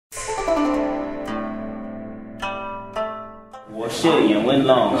我是严文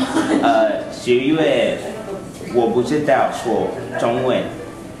龙，10月我不知道说中文。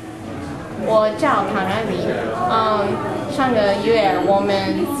我叫唐安妮，上个月我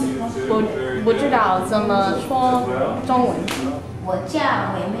们不知道怎么说中文。我叫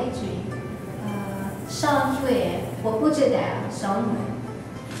韦美菊，上月我不知道中文。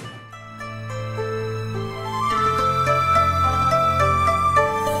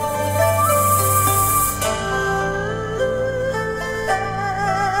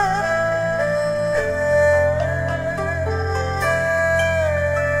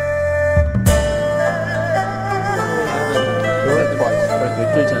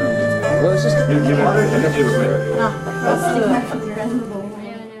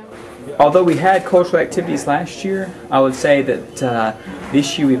Although we had cultural activities last year, I would say that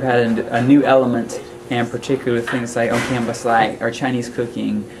this year we've had a new element, and particularly things like on campus like our Chinese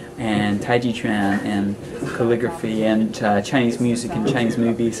cooking and Taiji Chuan and calligraphy and Chinese music and Chinese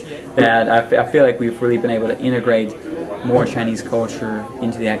movies, that I feel like we've really been able to integrate more Chinese culture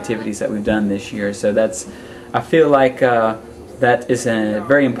into the activities that we've done this year. So I feel like that is a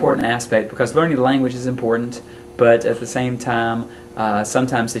very important aspect, because learning the language is important, but at the same time,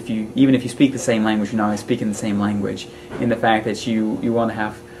 sometimes even if you speak the same language, you're not always speaking the same language, in the fact that you want to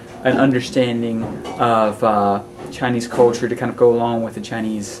have an understanding of Chinese culture to kind of go along with the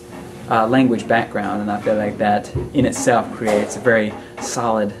Chinese language background, and I feel like that in itself creates a very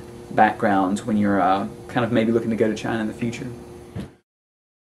solid background when you're kind of maybe looking to go to China in the future.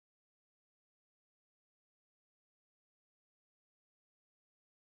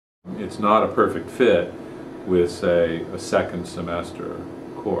 It's not a perfect fit with, say, a second semester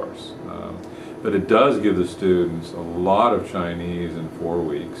course, but it does give the students a lot of Chinese in 4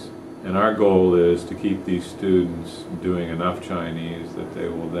 weeks, and our goal is to keep these students doing enough Chinese that they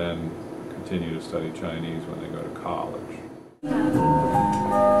will then continue to study Chinese when they go to college.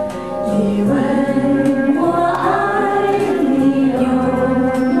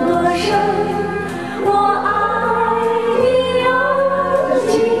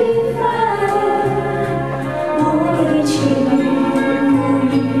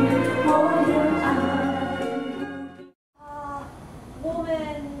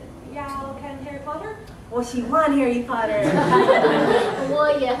 Potter? 我喜欢 Harry Potter.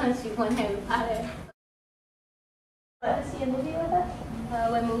 我也很喜欢 Harry Potter. See a movie with us?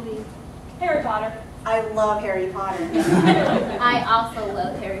 What movie? Harry Potter. I love Harry Potter. I also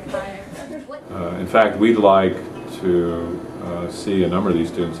love Harry Potter. In fact, we'd like to see a number of these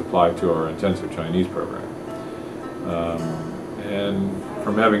students apply to our intensive Chinese program. And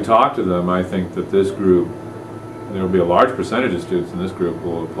from having talked to them, I think that this group, there will be a large percentage of students in this group who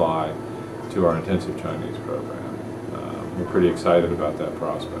will apply to our intensive Chinese program. We're pretty excited about that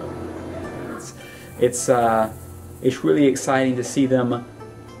prospect. It's really exciting to see them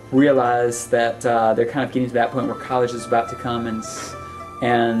realize that they're kind of getting to that point where college is about to come, and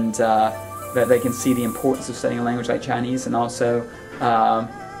that they can see the importance of studying a language like Chinese, and also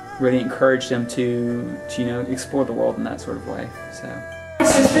really encourage them to you know, explore the world in that sort of way. So. My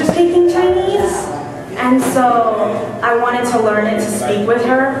sister's taking Chinese, and so I wanted to learn it to speak with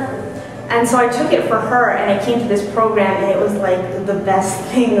her. And so I took it for her, and I came to this program, and it was like the best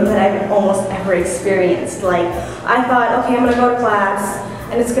thing that I've almost ever experienced. Like, I thought, okay, I'm gonna go to class,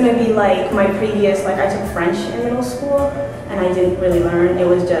 and it's gonna be like my previous, like I took French in middle school, and I didn't really learn. It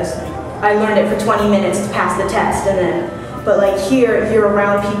was just, I learned it for 20 minutes to pass the test, and then, but like here, you're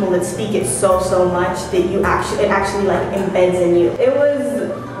around people that speak it so much that it actually like embeds in you. It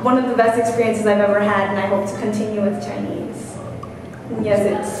was one of the best experiences I've ever had, and I hope to continue with Chinese. And yes,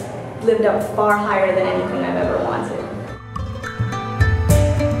 it's lived up far higher than anything I've ever wanted.